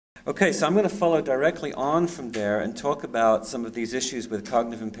Okay, so I'm going to follow directly on from there and talk about some of these issues with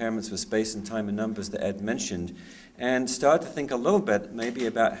cognitive impairments with space and time and numbers that Ed mentioned, and start to think a little bit maybe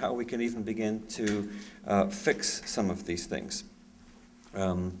about how we can even begin to fix some of these things.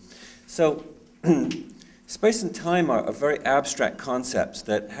 So space and time are very abstract concepts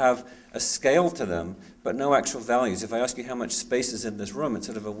that have a scale to them, but no actual values. If I ask you how much space is in this room, it's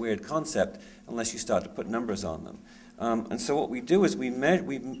sort of a weird concept unless you start to put numbers on them. And so what we do is we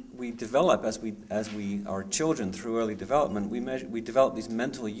develop, as we are children through early development, we develop these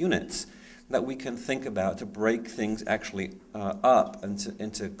mental units that we can think about to break things actually up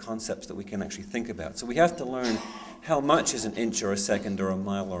into concepts that we can actually think about. So we have to learn how much is an inch or a second or a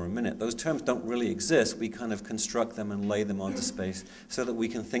mile or a minute. Those terms don't really exist. We kind of construct them and lay them onto space so that we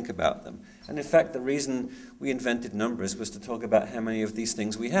can think about them. And in fact, the reason we invented numbers was to talk about how many of these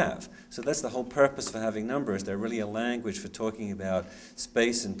things we have. So that's the whole purpose for having numbers. They're really a language for talking about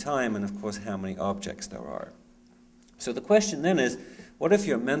space and time and, of course, how many objects there are. So the question then is, what if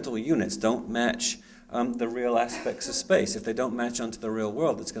your mental units don't match the real aspects of space? If they don't match onto the real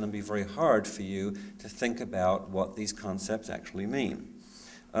world, it's going to be very hard for you to think about what these concepts actually mean.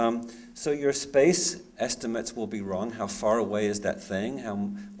 So your space estimates will be wrong. How far away is that thing?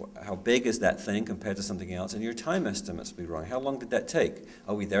 How big is that thing compared to something else? And your time estimates will be wrong. How long did that take?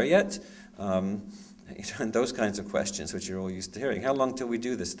 Are we there yet? And those kinds of questions, which you're all used to hearing. How long till we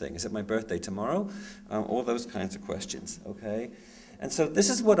do this thing? Is it my birthday tomorrow? All those kinds of questions, okay? And so this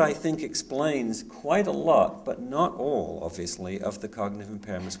is what I think explains quite a lot, but not all, obviously, of the cognitive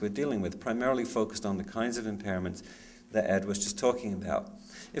impairments we're dealing with, primarily focused on the kinds of impairments that Ed was just talking about.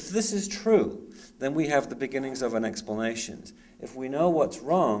 If this is true, then we have the beginnings of an explanation. If we know what's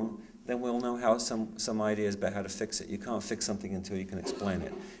wrong, then we'll know how some ideas about how to fix it. You can't fix something until you can explain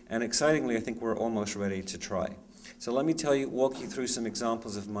it. And excitingly, I think we're almost ready to try. So let me walk you through some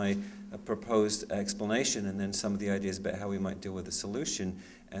examples of my proposed explanation, and then some of the ideas about how we might deal with the solution,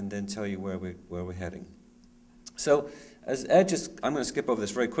 and then tell you where we're heading. So as Ed I'm going to skip over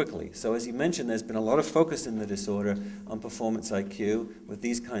this very quickly. So as he mentioned, there's been a lot of focus in the disorder on performance IQ with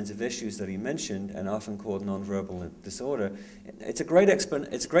these kinds of issues that he mentioned, and often called nonverbal disorder. It's a great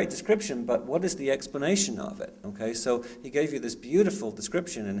description, but what is the explanation of it? Okay, so he gave you this beautiful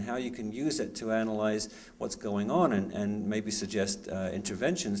description and how you can use it to analyze what's going on and maybe suggest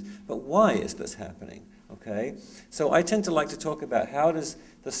interventions. But why is this happening? Okay, so I tend to like to talk about how does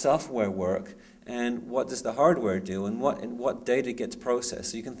the software work, and what does the hardware do, and what data gets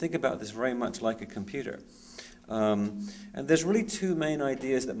processed. So you can think about this very much like a computer. And there's really two main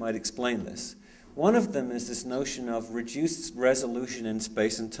ideas that might explain this. One of them is this notion of reduced resolution in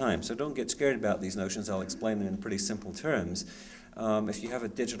space and time. So don't get scared about these notions. I'll explain them in pretty simple terms. If you have a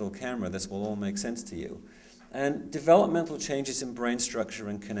digital camera, this will all make sense to you. And developmental changes in brain structure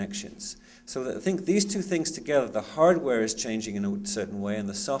and connections. So I think these two things together, the hardware is changing in a certain way and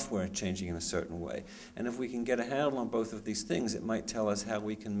the software is changing in a certain way. And if we can get a handle on both of these things, it might tell us how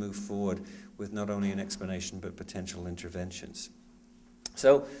we can move forward with not only an explanation but potential interventions.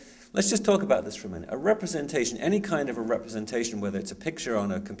 So let's just talk about this for a minute. A representation, any kind of a representation, whether it's a picture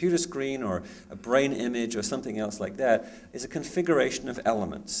on a computer screen or a brain image or something else like that, is a configuration of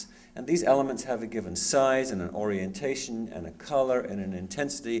elements. And these elements have a given size and an orientation and a color and an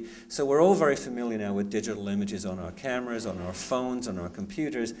intensity. So we're all very familiar now with digital images on our cameras, on our phones, on our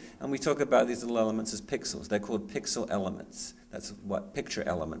computers, and we talk about these little elements as pixels. They're called pixel elements. That's what picture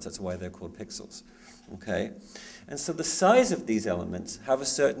elements, that's why they're called pixels. Okay? And so the size of these elements have a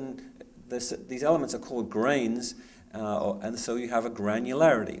certain, these elements are called grains, and so you have a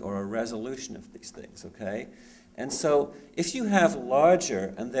granularity or a resolution of these things, okay? And so if you have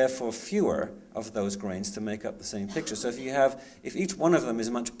larger and therefore fewer of those grains to make up the same picture, so if each one of them is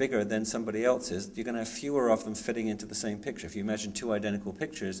much bigger than somebody else's, you're going to have fewer of them fitting into the same picture. If you imagine two identical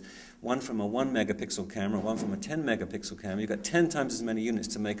pictures, one from a 1 megapixel camera, one from a 10 megapixel camera, you've got 10 times as many units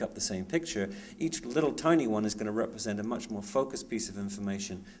to make up the same picture. Each little tiny one is going to represent a much more focused piece of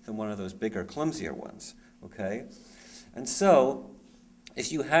information than one of those bigger, clumsier ones. Okay? And so if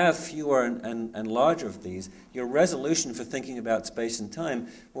you have fewer and larger of these, your resolution for thinking about space and time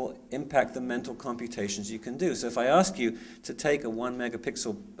will impact the mental computations you can do. So if I ask you to take a 1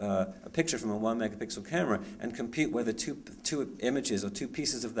 megapixel a picture from a 1 megapixel camera and compute whether two images or two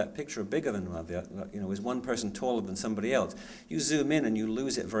pieces of that picture are bigger than another, is one person taller than somebody else, you zoom in and you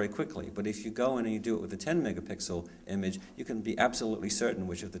lose it very quickly. But if you go in and you do it with a 10 megapixel image, you can be absolutely certain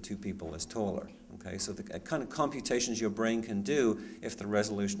which of the two people is taller. Okay, so the kind of computations your brain can do if the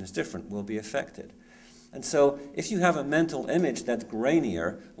resolution is different will be affected. And so if you have a mental image that's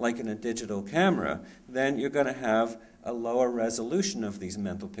grainier, like in a digital camera, then you're going to have a lower resolution of these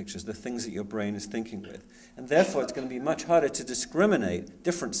mental pictures, the things that your brain is thinking with. And therefore, it's going to be much harder to discriminate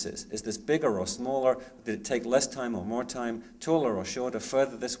differences. Is this bigger or smaller? Did it take less time or more time? Taller or shorter?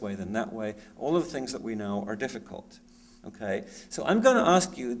 Further this way than that way? All of the things that we know are difficult. Okay, so I'm going to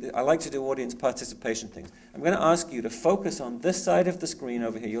ask you, I like to do audience participation things. I'm going to ask you to focus on this side of the screen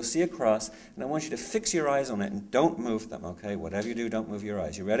over here. You'll see a cross, and I want you to fix your eyes on it and don't move them, okay? Whatever you do, don't move your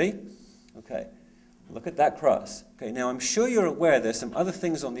eyes. You ready? Okay, look at that cross. Okay, now I'm sure you're aware there's some other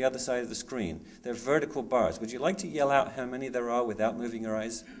things on the other side of the screen. They're vertical bars. Would you like to yell out how many there are without moving your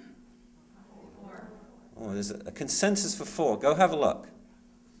eyes? 4. Oh, there's a consensus for 4. Go have a look.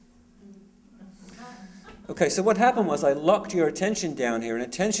 Okay, so what happened was I locked your attention down here, and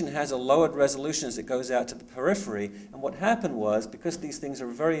attention has a lowered resolution as it goes out to the periphery. And what happened was, because these things are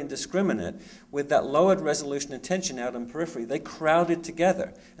very indiscriminate, with that lowered resolution attention out on periphery, they crowded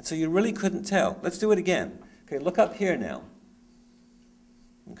together. And so you really couldn't tell. Let's do it again. Okay, look up here now.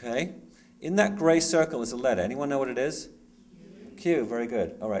 Okay, in that gray circle is a letter. Anyone know what it is? Q, very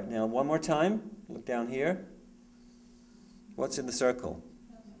good. All right, now one more time. Look down here. What's in the circle?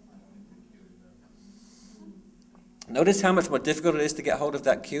 Notice how much more difficult it is to get hold of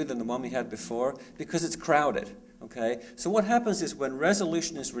that Q than the one we had before, because it's crowded. Okay? So what happens is when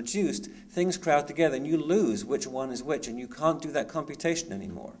resolution is reduced, things crowd together and you lose which one is which, and you can't do that computation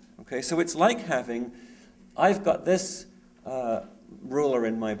anymore. Okay? So it's like having, I've got this ruler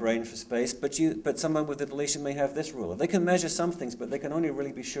in my brain for space, but someone with a deletion may have this ruler. They can measure some things, but they can only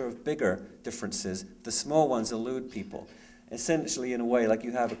really be sure of bigger differences. The small ones elude people. Essentially, in a way, like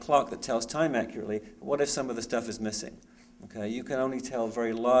you have a clock that tells time accurately, but what if some of the stuff is missing? Okay, you can only tell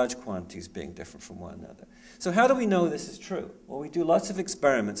very large quantities being different from one another. So how do we know this is true? Well, we do lots of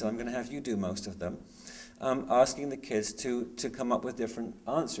experiments, and I'm going to have you do most of them, asking the kids to come up with different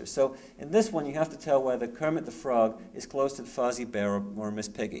answers. So in this one, you have to tell whether Kermit the Frog is close to the Fozzie Bear or Miss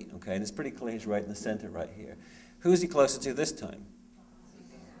Piggy. Okay, and it's pretty clear he's right in the center right here. Who's he closer to this time?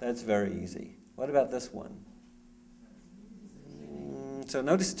 That's very easy. What about this one? So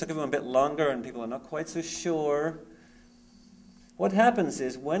notice it took everyone a bit longer and people are not quite so sure. What happens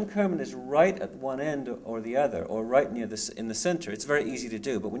is when Kermit is right at one end or the other, or right near this in the center, it's very easy to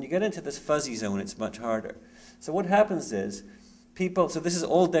do. But when you get into this fuzzy zone, it's much harder. So what happens is so this is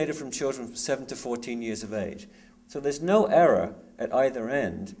all data from children from 7 to 14 years of age. So there's no error at either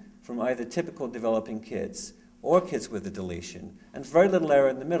end from either typical developing kids or kids with a deletion, and very little error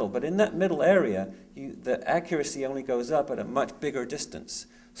in the middle. But in that middle area, the accuracy only goes up at a much bigger distance.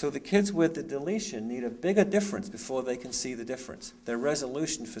 So the kids with the deletion need a bigger difference before they can see the difference. Their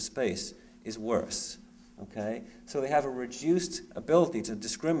resolution for space is worse. Okay? So they have a reduced ability to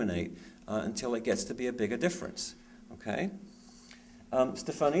discriminate until it gets to be a bigger difference. Okay?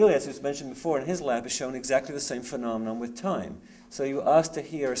 Stefan Elias, who's mentioned before, in his lab has shown exactly the same phenomenon with time. So you asked to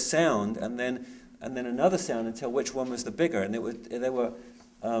hear a sound and then another sound and tell which one was the bigger. And they were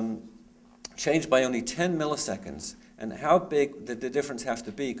changed by only 10 milliseconds. And how big did the difference have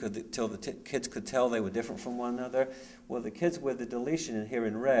to be till the kids could tell they were different from one another? Well, the kids with the deletion in here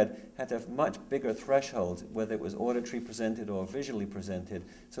in red had to have much bigger thresholds, whether it was auditory presented or visually presented.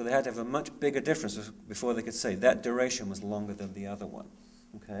 So they had to have a much bigger difference before they could say that duration was longer than the other one.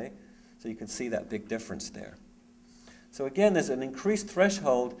 Okay? So you can see that big difference there. So again, there's an increased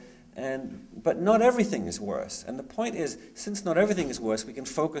threshold, but not everything is worse. And the point is, since not everything is worse, we can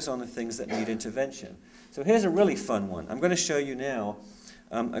focus on the things that need intervention. So here's a really fun one. I'm going to show you now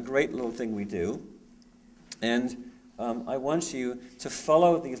a great little thing we do. And I want you to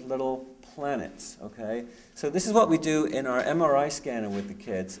follow these little planets, okay? So this is what we do in our MRI scanner with the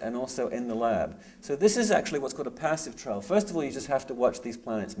kids and also in the lab. So this is actually what's called a passive trial. First of all, you just have to watch these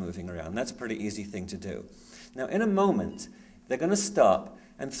planets moving around. That's a pretty easy thing to do. Now, in a moment, they're going to stop,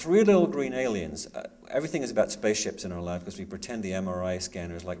 and 3 little green aliens, everything is about spaceships in our lab because we pretend the MRI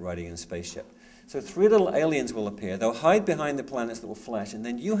scanner is like riding in a spaceship. So 3 little aliens will appear. They'll hide behind the planets that will flash, and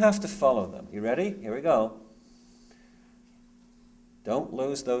then you have to follow them. You ready? Here we go. Don't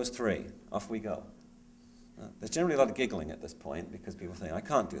lose those 3. Off we go. There's generally a lot of giggling at this point because people think, I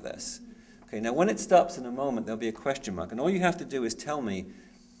can't do this. Okay, now when it stops in a moment, there'll be a question mark, and all you have to do is tell me,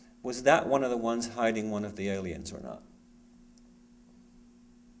 was that one of the ones hiding one of the aliens or not?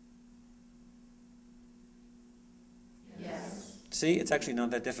 See, it's actually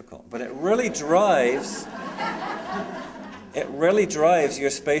not that difficult, but it really drives your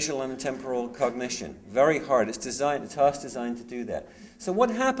spatial and temporal cognition very hard. It's a task designed to do that. So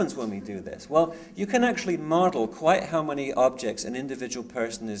what happens when we do this? Well, you can actually model quite how many objects an individual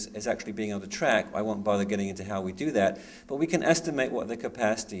person is actually being able to track. I won't bother getting into how we do that, but we can estimate what the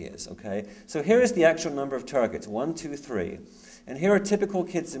capacity is, okay? So here is the actual number of targets, 1, 2, 3. And here are typical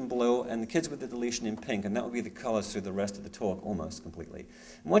kids in blue and the kids with the deletion in pink, and that will be the colors through the rest of the talk almost completely.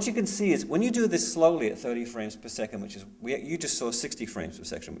 And what you can see is when you do this slowly at 30 frames per second, which is, you just saw 60 frames per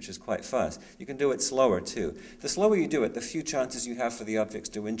second, which is quite fast. You can do it slower too. The slower you do it, the few chances you have for the objects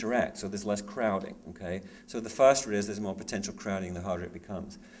to interact, so there's less crowding, okay? So the faster it is, there's more potential crowding, the harder it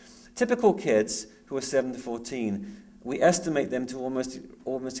becomes. Typical kids who are 7 to 14, we estimate them to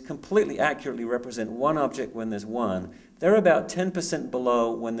almost completely accurately represent one object when there's one. They're about 10%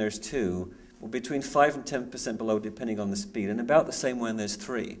 below when there's two, or between 5 and 10% below depending on the speed, and about the same when there's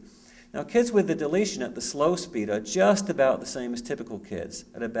three. Now kids with the deletion at the slow speed are just about the same as typical kids,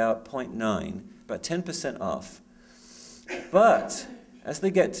 at about 0.9, about 10% off. But as they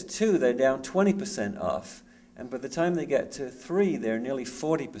get to 2, they're down 20% off, and by the time they get to 3, they're nearly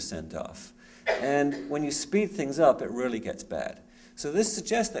 40% off. And when you speed things up, it really gets bad. So this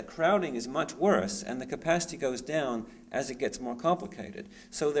suggests that crowding is much worse, and the capacity goes down as it gets more complicated.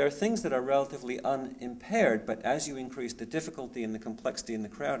 So there are things that are relatively unimpaired, but as you increase the difficulty and the complexity and the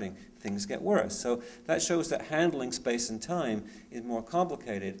crowding, things get worse. So that shows that handling space and time is more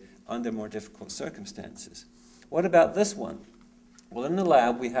complicated under more difficult circumstances. What about this one? Well, in the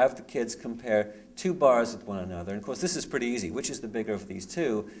lab, we have the kids compare two bars with one another. And of course, this is pretty easy. Which is the bigger of these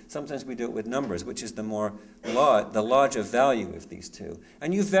two? Sometimes we do it with numbers, which is the larger value of these two.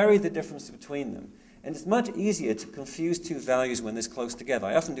 And you vary the difference between them. And it's much easier to confuse two values when they're close together.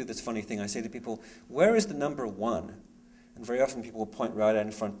 I often do this funny thing. I say to people, where is the number 1? And very often people will point right out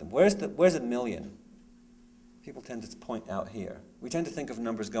in front of them. Where's a million? People tend to point out here. We tend to think of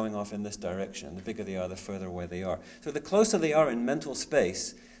numbers going off in this direction. The bigger they are, the further away they are. So the closer they are in mental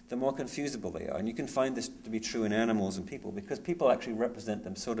space, the more confusable they are. And you can find this to be true in animals and people because people actually represent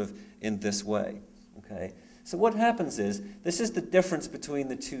them sort of in this way. Okay? So what happens is, this is the difference between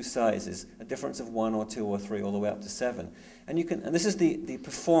the two sizes, a difference of 1 or 2 or 3 all the way up to 7. And this is the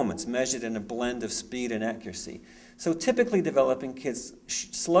performance measured in a blend of speed and accuracy. So typically developing kids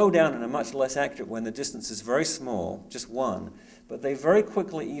slow down and are much less accurate when the distance is very small, just 1, but they very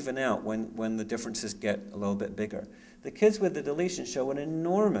quickly even out when the differences get a little bit bigger. The kids with the deletion show an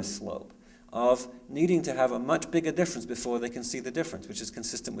enormous slope of needing to have a much bigger difference before they can see the difference, which is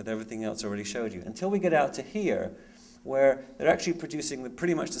consistent with everything else I already showed you. Until we get out to here, where they're actually producing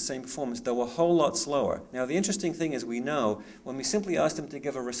pretty much the same performance, though a whole lot slower. Now, the interesting thing is we know when we simply ask them to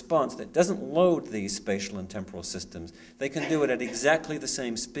give a response that doesn't load these spatial and temporal systems, they can do it at exactly the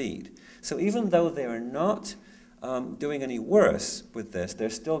same speed. So even though they are not doing any worse with this, they're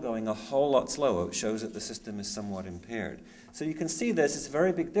still going a whole lot slower, which shows that the system is somewhat impaired. So you can see this, it's a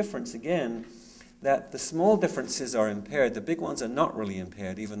very big difference, again, that the small differences are impaired, the big ones are not really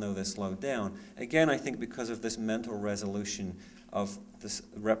impaired, even though they're slowed down. Again, I think because of this mental resolution of this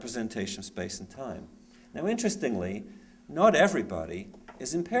representation of space and time. Now, interestingly, not everybody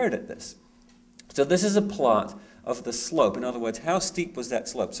is impaired at this. So this is a plot of the slope. In other words, how steep was that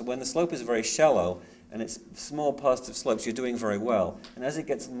slope? So when the slope is very shallow, and it's small positive slopes, you're doing very well. And as it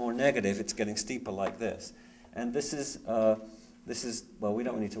gets more negative, it's getting steeper like this. And this is, well, we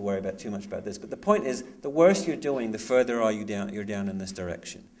don't need to worry too much about this, but the point is, the worse you're doing, the further you're down in this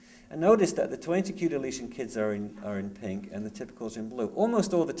direction. And notice that the 22q deletion kids are in pink, and the typicals are in blue.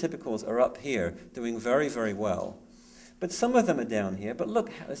 Almost all the typicals are up here, doing very, very well. But some of them are down here, but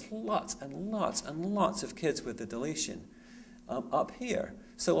look, there's lots and lots and lots of kids with the deletion up here.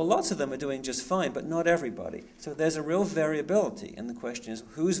 So lots of them are doing just fine, but not everybody. So there's a real variability, and the question is,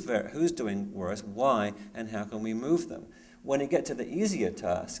 who's doing worse, why, and how can we move them? When you get to the easier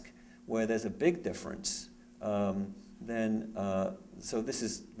task, where there's a big difference, so this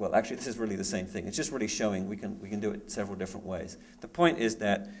is, well, actually this is really the same thing. It's just really showing we can do it several different ways. The point is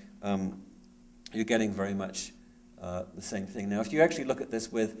that you're getting very much the same thing. Now, if you actually look at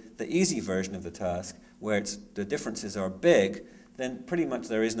this with the easy version of the task, where the differences are big, then pretty much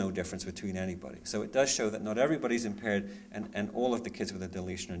there is no difference between anybody. So it does show that not everybody's impaired, and all of the kids with a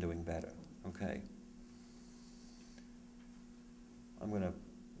deletion are doing better. Okay. I'm going to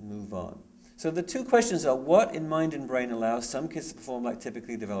move on. So the two questions are, what in mind and brain allows some kids to perform like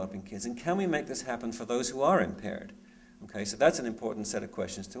typically developing kids, and can we make this happen for those who are impaired? Okay, so that's an important set of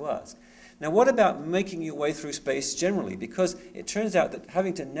questions to ask. Now, what about making your way through space generally? Because it turns out that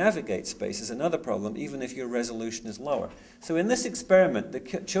having to navigate space is another problem, even if your resolution is lower. So in this experiment, the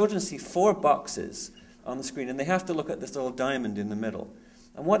children see 4 boxes on the screen, and they have to look at this little diamond in the middle.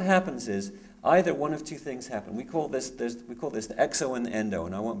 And what happens is, either one of two things happen. We call this the exo and the endo,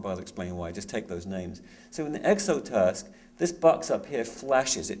 and I won't bother explaining why, just take those names. So in the exo task, this box up here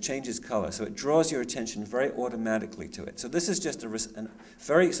flashes, it changes color, so it draws your attention very automatically to it. So this is just a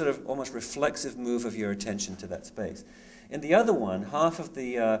very sort of almost reflexive move of your attention to that space. In the other one, half of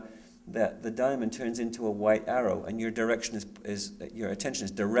the diamond turns into a white arrow, and your attention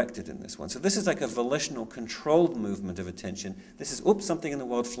is directed in this one. So this is like a volitional, controlled movement of attention. This is, oops, something in the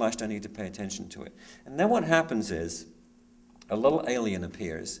world flashed, I need to pay attention to it. And then what happens is a little alien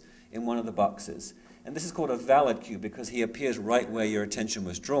appears in one of the boxes. And this is called a valid cue because he appears right where your attention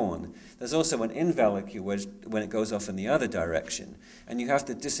was drawn. There's also an invalid cue when it goes off in the other direction. And you have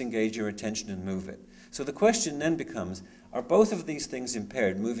to disengage your attention and move it. So the question then becomes, are both of these things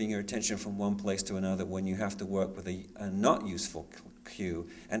impaired, moving your attention from one place to another when you have to work with a not useful cue?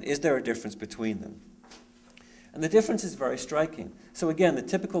 And is there a difference between them? And the difference is very striking. So again, the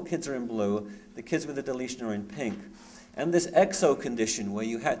typical kids are in blue, the kids with the deletion are in pink. And this exo condition, where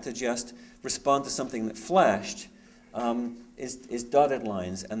you had to just respond to something that flashed, is dotted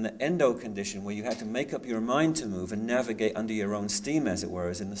lines. And the endo condition, where you had to make up your mind to move and navigate under your own steam, as it were,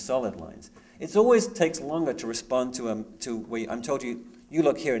 is in the solid lines. It always takes longer to respond to where I'm told you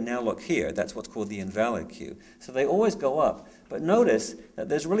look here, now look here. That's what's called the invalid cue. So they always go up. But notice that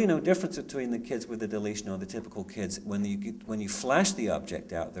there's really no difference between the kids with the deletion or the typical kids when you flash the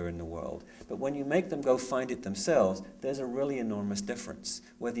object out there in the world. But when you make them go find it themselves, there's a really enormous difference,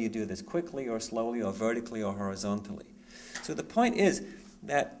 whether you do this quickly or slowly or vertically or horizontally. So the point is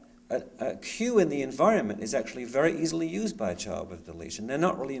that a cue in the environment is actually very easily used by a child with deletion. They're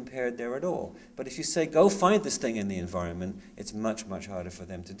not really impaired there at all. But if you say, go find this thing in the environment, it's much, much harder for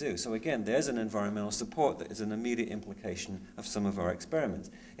them to do. So again, there's an environmental support that is an immediate implication of some of our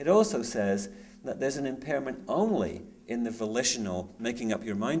experiments. It also says that there's an impairment only in the volitional, making up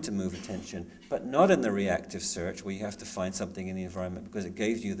your mind to move attention, but not in the reactive search, where you have to find something in the environment because it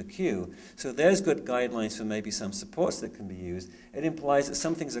gave you the cue. So there's good guidelines for maybe some supports that can be used. It implies that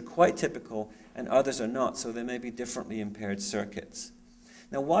some things are quite typical and others are not, so there may be differently impaired circuits.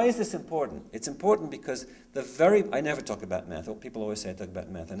 Now, why is this important? It's important because I never talk about math. People always say I talk about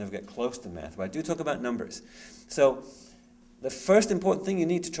math. I never get close to math, but I do talk about numbers. So the first important thing you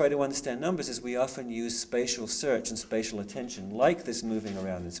need to try to understand numbers is we often use spatial search and spatial attention, like this moving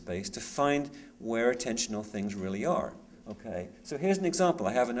around in space, to find where attentional things really are. Okay, so here's an example.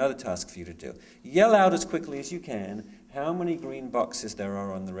 I have another task for you to do. Yell out as quickly as you can how many green boxes there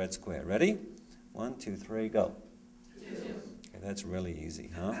are on the red square. Ready? 1, 2, 3, go. 2. Okay, that's really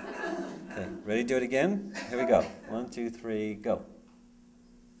easy, huh? Okay, ready to do it again? Here we go. 1, 2, 3, go.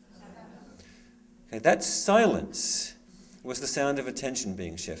 Okay, that silence was the sound of attention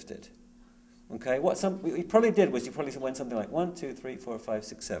being shifted. Okay, what you probably did was you probably went something like 1, 2, 3, 4, 5,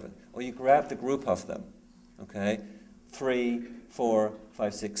 6, 7. Or you grabbed a group of them. Okay, 3, 4,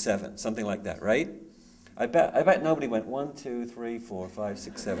 5, 6, 7. Something like that, right? I bet nobody went 1, 2, 3, 4, 5,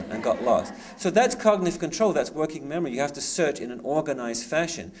 6, 7 and got lost. So that's cognitive control, that's working memory. You have to search in an organized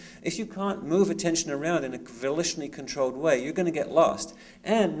fashion. If you can't move attention around in a volitionally controlled way, you're going to get lost.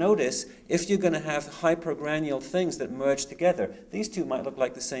 And notice, if you're going to have hypergranule things that merge together, these two might look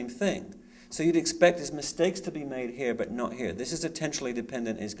like the same thing. So you'd expect there's mistakes to be made here, but not here. This is attentionally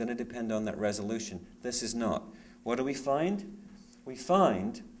dependent. It's going to depend on that resolution. This is not. What do we find? We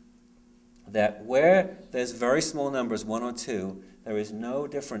find that where there's very small numbers, 1 or 2, there is no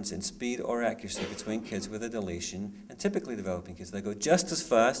difference in speed or accuracy between kids with a deletion and typically developing kids. They go just as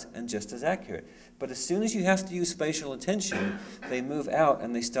fast and just as accurate. But as soon as you have to use spatial attention, they move out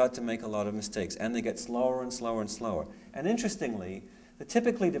and they start to make a lot of mistakes. And they get slower and slower and slower. And interestingly, the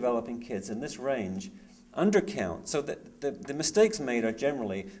typically developing kids in this range undercount. So the mistakes made are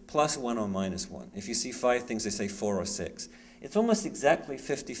generally +1 or -1. If you see 5 things, they say 4 or 6. It's almost exactly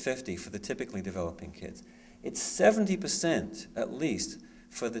 50-50 for the typically developing kids. It's 70% at least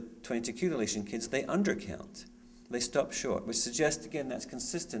for the 22q deletion kids. They undercount. They stop short, which suggests, again, that's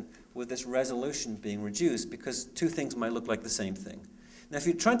consistent with this resolution being reduced because 2 things might look like the same thing. Now, if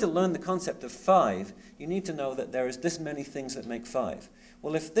you're trying to learn the concept of 5, you need to know that there is this many things that make 5.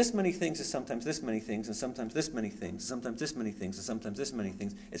 Well, if this many things is sometimes this many things, and sometimes this many things, and sometimes this many things, and sometimes this many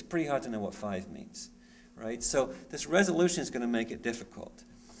things, it's pretty hard to know what 5 means. Right? So this resolution is going to make it difficult.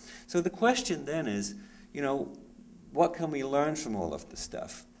 So the question then is, what can we learn from all of this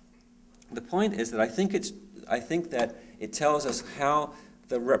stuff? The point is that I think that it tells us how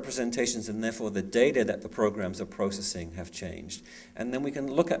the representations and therefore the data that the programs are processing have changed. And then we can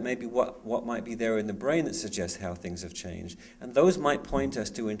look at maybe what might be there in the brain that suggests how things have changed. And those might point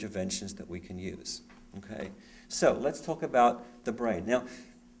us to interventions that we can use. Okay? So let's talk about the brain. Now,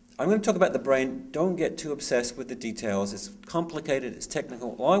 I'm going to talk about the brain. Don't get too obsessed with the details. It's complicated, it's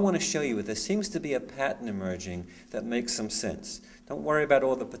technical. All I want to show you is there seems to be a pattern emerging that makes some sense. Don't worry about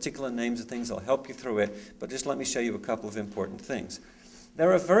all the particular names of things. I'll help you through it, but just let me show you a couple of important things.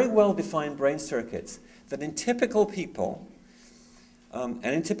 There are very well-defined brain circuits that in typical people and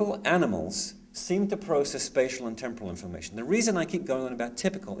in typical animals seem to process spatial and temporal information. The reason I keep going on about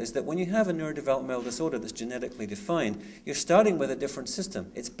typical is that when you have a neurodevelopmental disorder that's genetically defined, you're starting with a different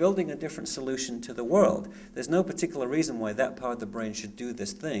system. It's building a different solution to the world. There's no particular reason why that part of the brain should do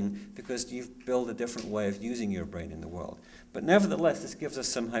this thing, because you've built a different way of using your brain in the world. But nevertheless, this gives us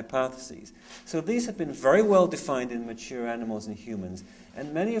some hypotheses. So these have been very well defined in mature animals and humans,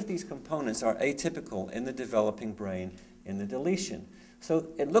 and many of these components are atypical in the developing brain in the deletion. So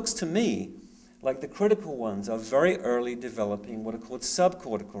it looks to me like the critical ones are very early developing what are called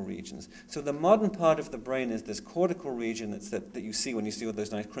subcortical regions. So the modern part of the brain is this cortical region that you see when you see all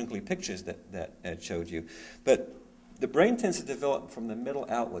those nice crinkly pictures that Ed showed you. But the brain tends to develop from the middle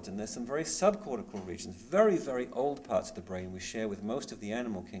outwards, and there's some very subcortical regions, very, very old parts of the brain we share with most of the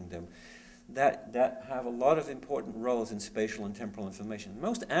animal kingdom that have a lot of important roles in spatial and temporal information.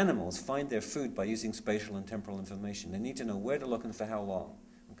 Most animals find their food by using spatial and temporal information. They need to know where to look and for how long.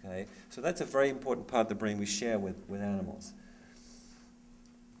 Okay? So that's a very important part of the brain we share with animals.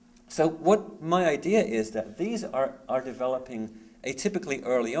 So what my idea is that these are developing atypically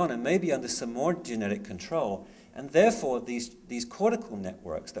early on and maybe under some more genetic control, and therefore these cortical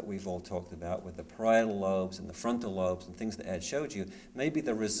networks that we've all talked about with the parietal lobes and the frontal lobes and things that Ed showed you may be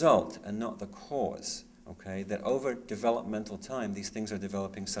the result and not the cause. Okay? That over developmental time these things are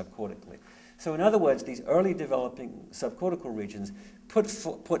developing subcortically. So in other words, these early developing subcortical regions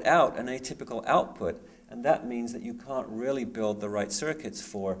put out an atypical output, and that means that you can't really build the right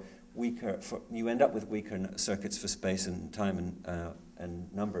circuits you end up with weaker circuits for space and time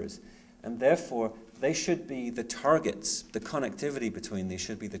and numbers. And therefore, they should be the targets, the connectivity between these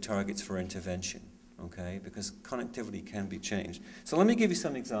should be the targets for intervention, okay? Because connectivity can be changed. So let me give you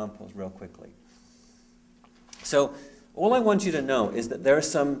some examples real quickly. So all I want you to know is that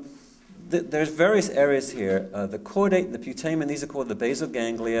there's various areas here, the caudate, the putamen, these are called the basal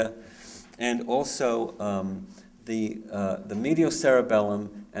ganglia, and also the medial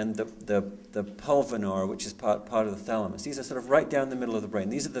cerebellum and the pulvinar, which is part of the thalamus. These are sort of right down the middle of the brain.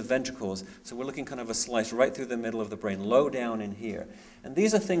 These are the ventricles, so we're looking kind of a slice right through the middle of the brain, low down in here. And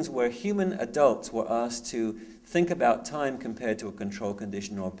these are things where human adults were asked to think about time compared to a control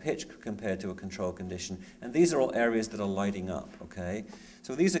condition or pitch compared to a control condition. And these are all areas that are lighting up, okay?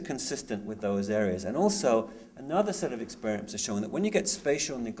 So these are consistent with those areas. And also, another set of experiments have shown that when you get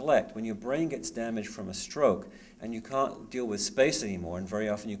spatial neglect, when your brain gets damaged from a stroke, and you can't deal with space anymore, and very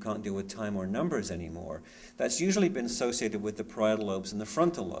often you can't deal with time or numbers anymore, that's usually been associated with the parietal lobes and the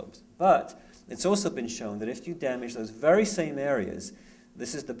frontal lobes. But it's also been shown that if you damage those very same areas,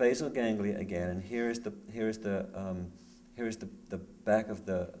 this is the basal ganglia again, and here's the back of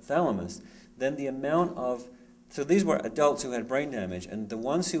the thalamus, then the amount of, so these were adults who had brain damage, and the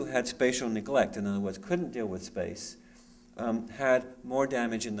ones who had spatial neglect, in other words, couldn't deal with space, had more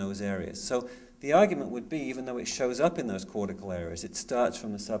damage in those areas. So the argument would be, even though it shows up in those cortical areas, it starts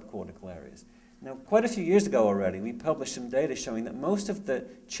from the subcortical areas. Now, quite a few years ago already, we published some data showing that most of the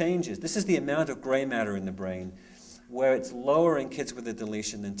changes, this is the amount of gray matter in the brain, where it's lower in kids with a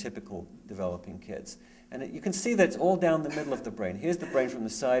deletion than typical developing kids. And you can see that it's all down the middle of the brain. Here's the brain from the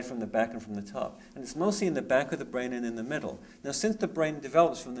side, from the back, and from the top. And it's mostly in the back of the brain and in the middle. Now, since the brain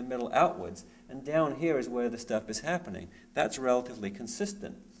develops from the middle outwards, and down here is where the stuff is happening, that's relatively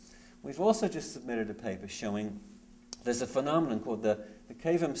consistent. We've also just submitted a paper showing there's a phenomenon called the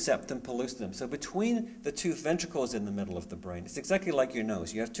cavum septum pellucidum. So between the two ventricles in the middle of the brain, it's exactly like your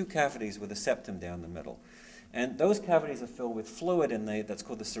nose. You have two cavities with a septum down the middle. And those cavities are filled with fluid, and that's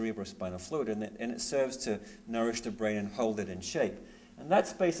called the cerebrospinal fluid, and it serves to nourish the brain and hold it in shape. And that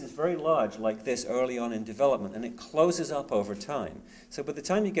space is very large, like this, early on in development, and it closes up over time. So by the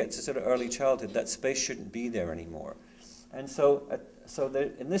time you get to sort of early childhood, that space shouldn't be there anymore. And so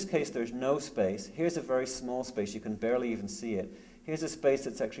in this case, there's no space. Here's a very small space. You can barely even see it. Here's a space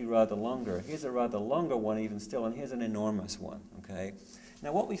that's actually rather longer. Here's a rather longer one even still, and here's an enormous one, okay?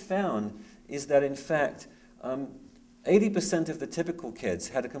 Now, what we found is that, in fact, 80% of the typical kids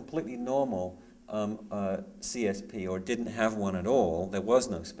had a completely normal CSP, or didn't have one at all. There was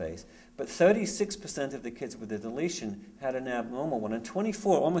no space. But 36% of the kids with a deletion had an abnormal one, and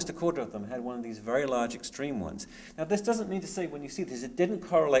 24, almost a quarter of them, had one of these very large extreme ones. Now, this doesn't mean to say when you see this, it didn't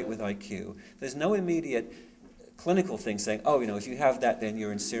correlate with IQ. There's no immediate clinical thing saying, oh, if you have that, then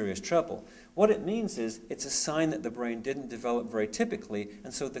you're in serious trouble. What it means is it's a sign that the brain didn't develop very typically,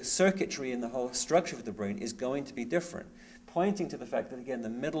 and so the circuitry and the whole structure of the brain is going to be different, pointing to the fact that, again, the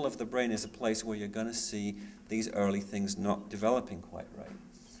middle of the brain is a place where you're going to see these early things not developing quite right.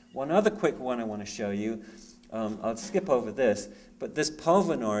 One other quick one I want to show you, I'll skip over this, but this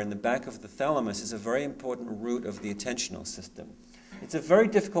pulvinar in the back of the thalamus is a very important root of the attentional system. It's a very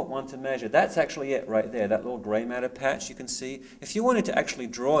difficult one to measure. That's actually it right there, that little gray matter patch you can see. If you wanted to actually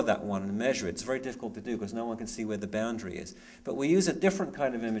draw that one and measure it, it's very difficult to do because no one can see where the boundary is. But we use a different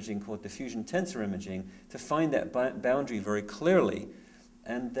kind of imaging called diffusion tensor imaging to find that boundary very clearly,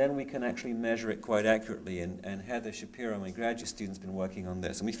 and then we can actually measure it quite accurately. And Heather Shapiro, my graduate student, has been working on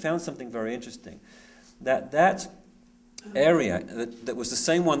this. And we found something very interesting, that area that was the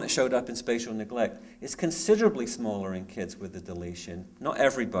same one that showed up in spatial neglect is considerably smaller in kids with the deletion. Not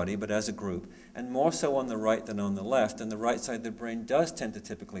everybody, but as a group, and more so on the right than on the left. And the right side of the brain does tend to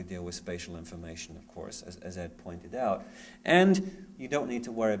typically deal with spatial information, of course, as Ed pointed out. And you don't need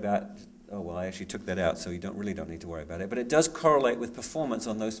to worry about, oh, well, I actually took that out, so you really don't need to worry about it. But it does correlate with performance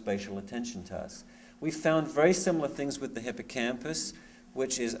on those spatial attention tasks. We found very similar things with the hippocampus,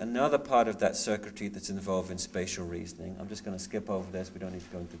 which is another part of that circuitry that's involved in spatial reasoning. I'm just going to skip over this. We don't need to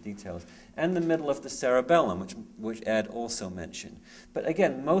go into details. And the middle of the cerebellum, which Ed also mentioned. But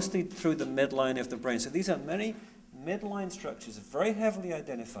again, mostly through the midline of the brain. So these are many midline structures very heavily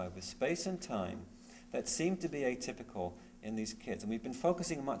identified with space and time that seem to be atypical in these kids. And we've been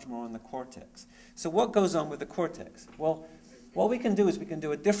focusing much more on the cortex. So what goes on with the cortex? Well, what we can do is we can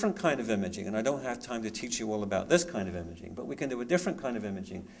do a different kind of imaging, and I don't have time to teach you all about this kind of imaging, but we can do a different kind of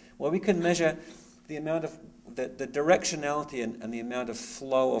imaging where we can measure the amount of, the directionality and the amount of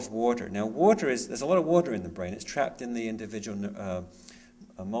flow of water. Now there's a lot of water in the brain. It's trapped in the individual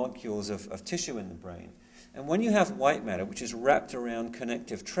molecules of tissue in the brain. And when you have white matter, which is wrapped around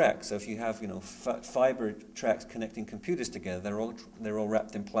connective tracks, so if you have fiber tracks connecting computers together, they're all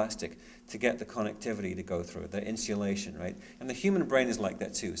wrapped in plastic to get the connectivity to go through, the insulation, right? And the human brain is like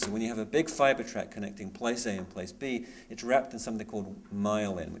that too. So when you have a big fiber track connecting place A and place B, it's wrapped in something called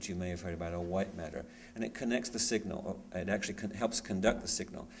myelin, which you may have heard about, or white matter, and it connects the signal. It actually helps conduct the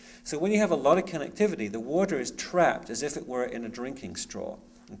signal. So when you have a lot of connectivity, the water is trapped as if it were in a drinking straw.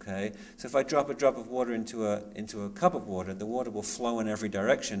 Okay, so if I drop a drop of water into a cup of water, the water will flow in every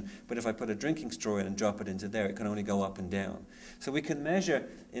direction. But if I put a drinking straw in and drop it into there, it can only go up and down. So we can measure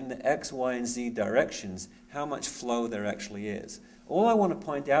in the X, Y, and Z directions how much flow there actually is. All I want to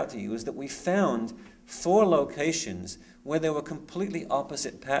point out to you is that we found 4 locations where there were completely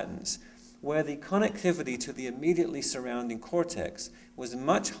opposite patterns, where the connectivity to the immediately surrounding cortex was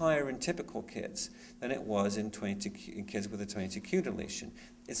much higher in typical kids than it was in kids with a 22q deletion.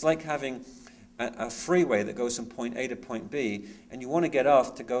 It's like having a freeway that goes from point A to point B, and you want to get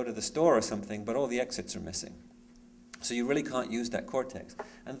off to go to the store or something, but all the exits are missing. So you really can't use that cortex.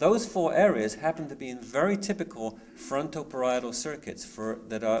 And those 4 areas happen to be in very typical frontoparietal circuits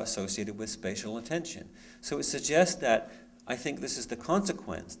that are associated with spatial attention. So it suggests that I think this is the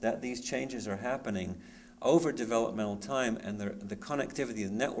consequence, that these changes are happening over developmental time, and the connectivity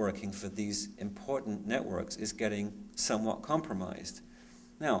and networking for these important networks is getting somewhat compromised.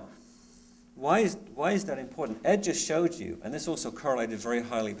 Now, why is that important? Ed just showed you, and this also correlated very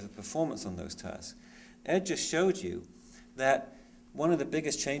highly with the performance on those tasks. Ed just showed you that one of the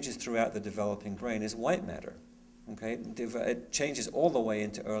biggest changes throughout the developing brain is white matter. Okay? It changes all the way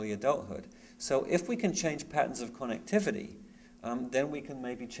into early adulthood. So if we can change patterns of connectivity, then we can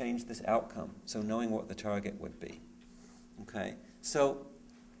maybe change this outcome, so knowing what the target would be. Okay? So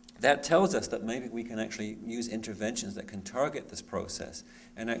that tells us that maybe we can actually use interventions that can target this process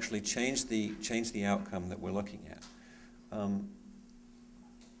and actually change the outcome that we're looking at.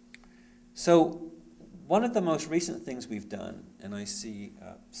 So one of the most recent things we've done, and I see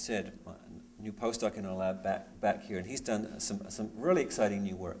Sid, a new postdoc in our lab back here, and he's done some really exciting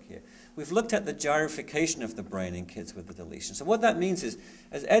new work here. We've looked at the gyrification of the brain in kids with the deletion. So what that means is,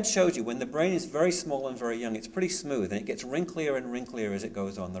 as Ed showed you, when the brain is very small and very young, it's pretty smooth, and it gets wrinklier and wrinklier as it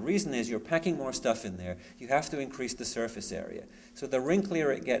goes on. The reason is you're packing more stuff in there. You have to increase the surface area. So the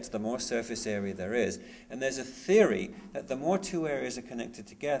wrinklier it gets, the more surface area there is. And there's a theory that the more 2 areas are connected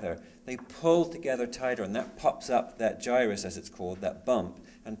together, they pull together tighter, and that pops up that gyrus, as it's called, that bump,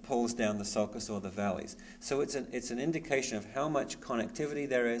 and pulls down the sulcus or the valleys. So it's an indication of how much connectivity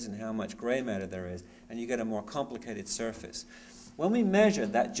there is and how much gray matter there is, and you get a more complicated surface. When we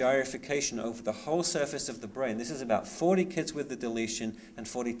measured that gyrification over the whole surface of the brain, this is about 40 kids with the deletion and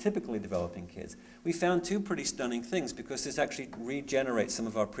 40 typically developing kids, we found two pretty stunning things because this actually regenerates some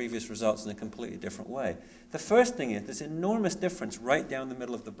of our previous results in a completely different way. The first thing is this enormous difference right down the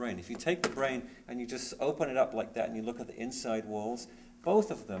middle of the brain. If you take the brain and you just open it up like that and you look at the inside walls,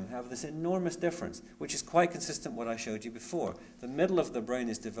 both of them have this enormous difference, which is quite consistent with what I showed you before. The middle of the brain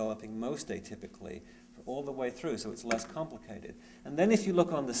is developing most atypically all the way through, so it's less complicated. And then if you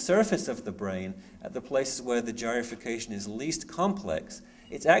look on the surface of the brain at the places where the gyrification is least complex,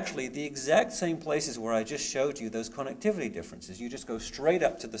 it's actually the exact same places where I just showed you those connectivity differences. You just go straight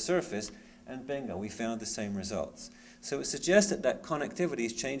up to the surface and bingo, we found the same results. So it suggests that that connectivity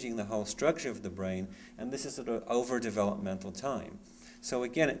is changing the whole structure of the brain, and this is at an overdevelopmental time. So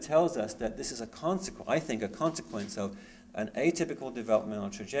again, it tells us that this is a consequence, I think, a consequence of an atypical developmental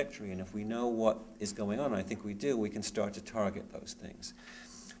trajectory, and if we know what is going on, I think we do, we can start to target those things.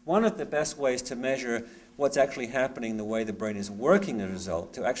 One of the best ways to measure what's actually happening, the way the brain is working as a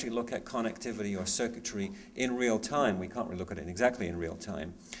result, to actually look at connectivity or circuitry in real time, we can't really look at it exactly in real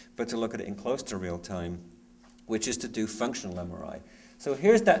time, but to look at it in close to real time, which is to do functional MRI. So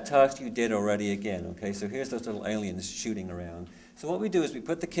here's that task you did already again, okay? So here's those little aliens shooting around. So what we do is we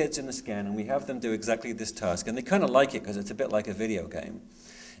put the kids in the scan and we have them do exactly this task. And they kind of like it because it's a bit like a video game.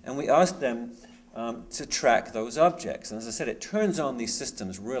 And we ask them to track those objects. And as I said, it turns on these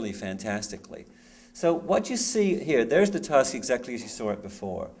systems really fantastically. So what you see here, there's the task exactly as you saw it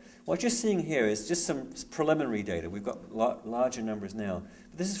before. What you're seeing here is just some preliminary data. We've got larger numbers now.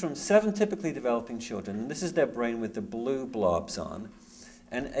 But this is from 7 typically developing children. And this is their brain with the blue blobs on.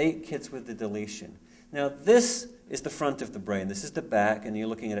 And 8 kids with the deletion. Now this is the front of the brain. This is the back, and you're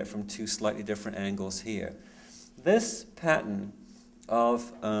looking at it from 2 slightly different angles here. This pattern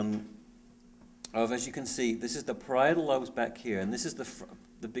of as you can see, this is the parietal lobes back here, and this is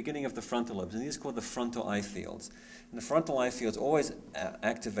the beginning of the frontal lobes, and these are called the frontal eye fields. And the frontal eye fields always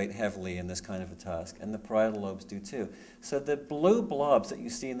activate heavily in this kind of a task, and the parietal lobes do too. So the blue blobs that you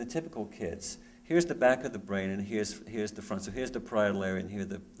see in the typical kids, here's the back of the brain, and here's the front. So here's the parietal area, and here are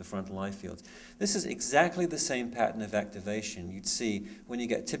the frontal eye fields. This is exactly the same pattern of activation you'd see when you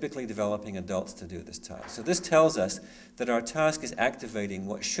get typically developing adults to do this task. So this tells us that our task is activating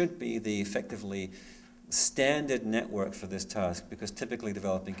what should be the effectively standard network for this task, because typically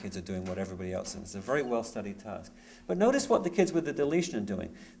developing kids are doing what everybody else is. It's a very well-studied task. But notice what the kids with the deletion are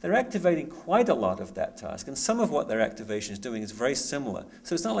doing. They're activating quite a lot of that task, and some of what their activation is doing is very similar.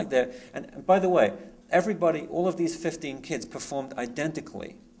 So it's not like they're... And by the way, everybody, all of these 15 kids performed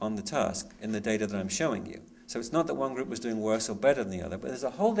identically on the task in the data that I'm showing you. So it's not that one group was doing worse or better than the other, but there's a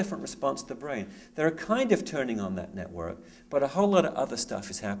whole different response to the brain. They're kind of turning on that network, but a whole lot of other stuff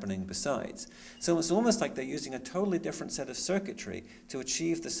is happening besides. So it's almost like they're using a totally different set of circuitry to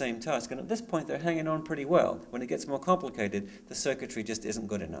achieve the same task. And at this point, they're hanging on pretty well. When it gets more complicated, the circuitry just isn't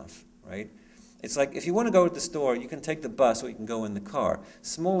good enough, right? It's like if you want to go to the store, you can take the bus or you can go in the car.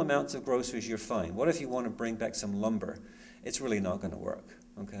 Small amounts of groceries, you're fine. What if you want to bring back some lumber? It's really not going to work.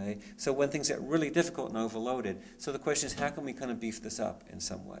 Okay? So when things get really difficult and overloaded, so the question is, how can we kind of beef this up in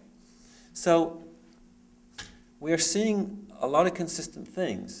some way? So we are seeing a lot of consistent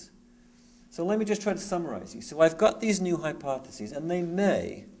things. So let me just try to summarize you. So I've got these new hypotheses, and they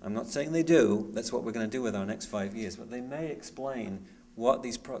may, I'm not saying they do, that's what we're going to do with our next 5 years, but they may explain what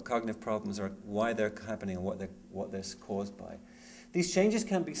these cognitive problems are, why they're happening, and what they're caused by. These changes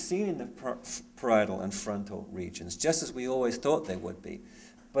can be seen in the parietal and frontal regions, just as we always thought they would be.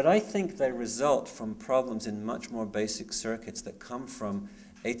 But I think they result from problems in much more basic circuits that come from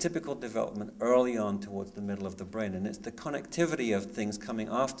atypical development early on towards the middle of the brain. And it's the connectivity of things coming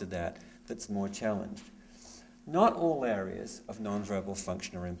after that that's more challenged. Not all areas of nonverbal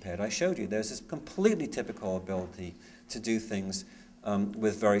function are impaired. I showed you there's this completely typical ability to do things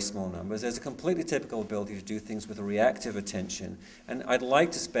with very small numbers. There's a completely typical ability to do things with a reactive attention. And I'd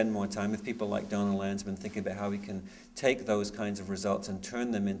like to spend more time with people like Donald Landsman thinking about how we can take those kinds of results and turn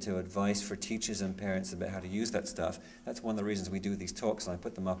them into advice for teachers and parents about how to use that stuff. That's one of the reasons we do these talks, and I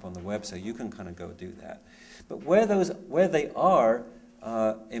put them up on the web so you can kind of go do that. But where they are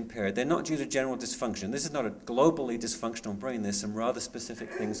impaired, they're not due to general dysfunction. This is not a globally dysfunctional brain. There's some rather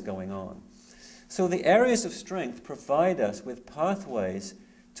specific things going on. So the areas of strength provide us with pathways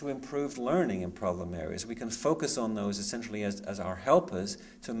to improved learning in problem areas. We can focus on those essentially as our helpers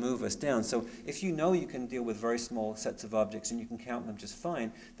to move us down. So if you know you can deal with very small sets of objects and you can count them just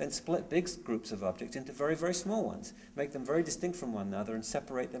fine, then split big groups of objects into very, very small ones. Make them very distinct from one another and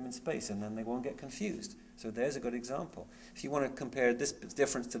separate them in space, and then they won't get confused. So there's a good example. If you want to compare this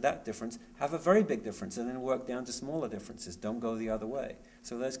difference to that difference, have a very big difference and then work down to smaller differences. Don't go the other way.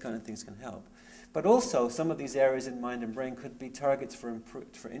 So those kind of things can help. But also, some of these areas in mind and brain could be targets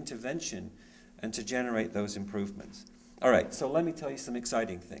for intervention and to generate those improvements. All right, so let me tell you some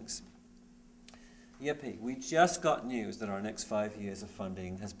exciting things. Yippee, we just got news that our next 5 years of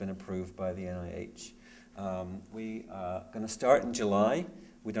funding has been approved by the NIH. We are going to start in July.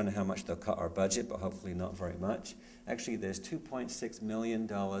 We don't know how much they'll cut our budget, but hopefully not very much. Actually, there's $2.6 million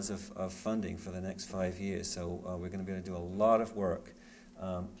of funding for the next 5 years, so we're going to be able to do a lot of work.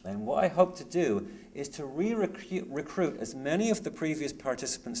 And what I hope to do is to recruit as many of the previous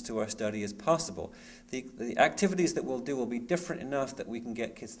participants to our study as possible. The activities that we'll do will be different enough that we can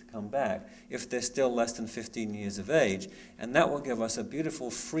get kids to come back if they're still less than 15 years of age, and that will give us a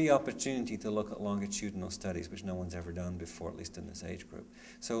beautiful free opportunity to look at longitudinal studies, which no one's ever done before, at least in this age group.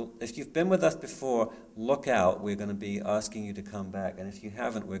 So if you've been with us before, look out. We're going to be asking you to come back, and if you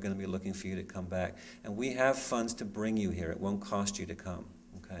haven't, we're going to be looking for you to come back. And we have funds to bring you here. It won't cost you to come.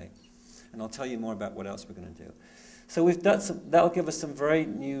 Okay, and I'll tell you more about what else we're going to do. So we've done that'll give us some very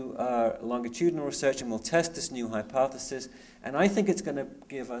new longitudinal research, and we'll test this new hypothesis, and I think it's going to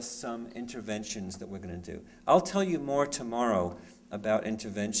give us some interventions that we're going to do. I'll tell you more tomorrow about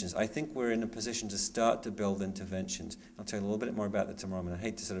interventions. I think we're in a position to start to build interventions. I'll tell you a little bit more about that tomorrow. I mean, I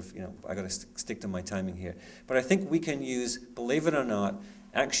hate to sort of, I got to stick to my timing here. But I think we can use, believe it or not,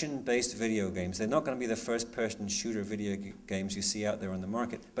 action-based video games. They're not going to be the first-person shooter video games you see out there on the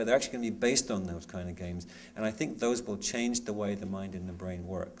market, but they're actually going to be based on those kind of games. And I think those will change the way the mind and the brain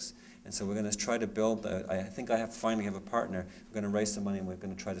works. And so we're going to try to build, I think I finally have a partner. We're going to raise some money, and we're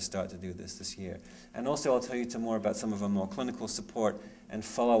going to try to start to do this year. And also I'll tell you more about some of our more clinical support and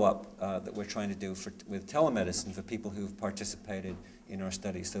follow-up that we're trying to do with telemedicine for people who've participated in our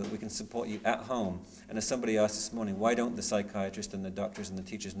studies, so that we can support you at home. And as somebody asked this morning, why don't the psychiatrists and the doctors and the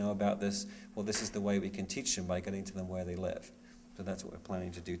teachers know about this? Well, this is the way we can teach them, by getting to them where they live. So that's what we're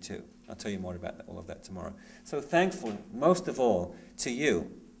planning to do too. I'll tell you more about all of that tomorrow. So thankful, most of all, to you.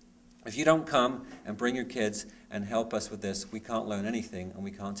 If you don't come and bring your kids and help us with this, we can't learn anything and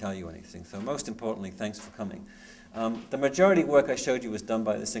we can't tell you anything. So most importantly, thanks for coming. The majority work I showed you was done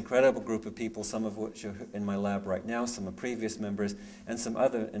by this incredible group of people, some of which are in my lab right now, some are previous members, and some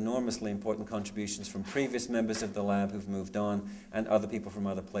other enormously important contributions from previous members of the lab who've moved on, and other people from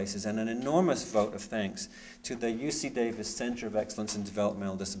other places. And an enormous vote of thanks to the UC Davis Center of Excellence in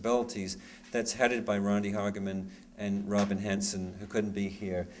Developmental Disabilities that's headed by Randy Hargeman and Robin Hansen, who couldn't be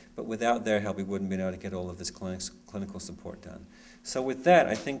here. But without their help, we wouldn't be able to get all of this clinical support done. So with that,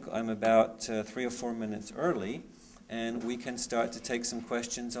 I think I'm about 3 or 4 minutes early, and we can start to take some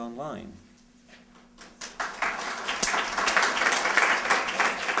questions online.